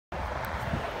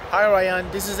Hi Ryan,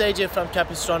 this is AJ from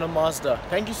Capo Mazda.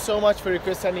 Thank you so much for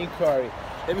requesting an inquiry.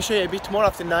 Let me show you a bit more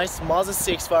of the nice Mazda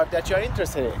CX-5 that you are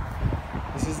interested in.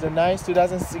 This is the nice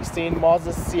 2016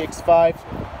 Mazda CX-5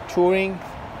 Touring.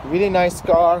 Really nice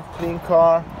car, clean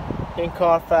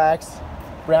Carfax,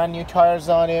 brand new tires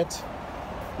on it.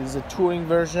 This is a touring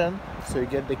version, so you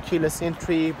get the keyless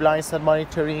entry, blind spot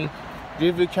monitoring,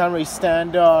 rear view camera is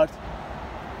standard.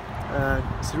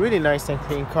 It's a really nice and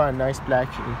clean car and nice black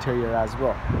interior as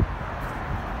well.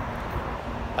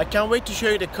 I can't wait to show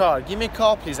you the car. Give me a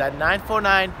call please at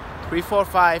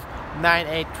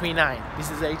 949-345-9839. This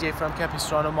is AJ from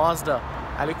Capo Mazda.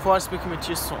 I look forward to speaking with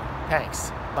you soon.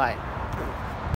 Thanks. Bye.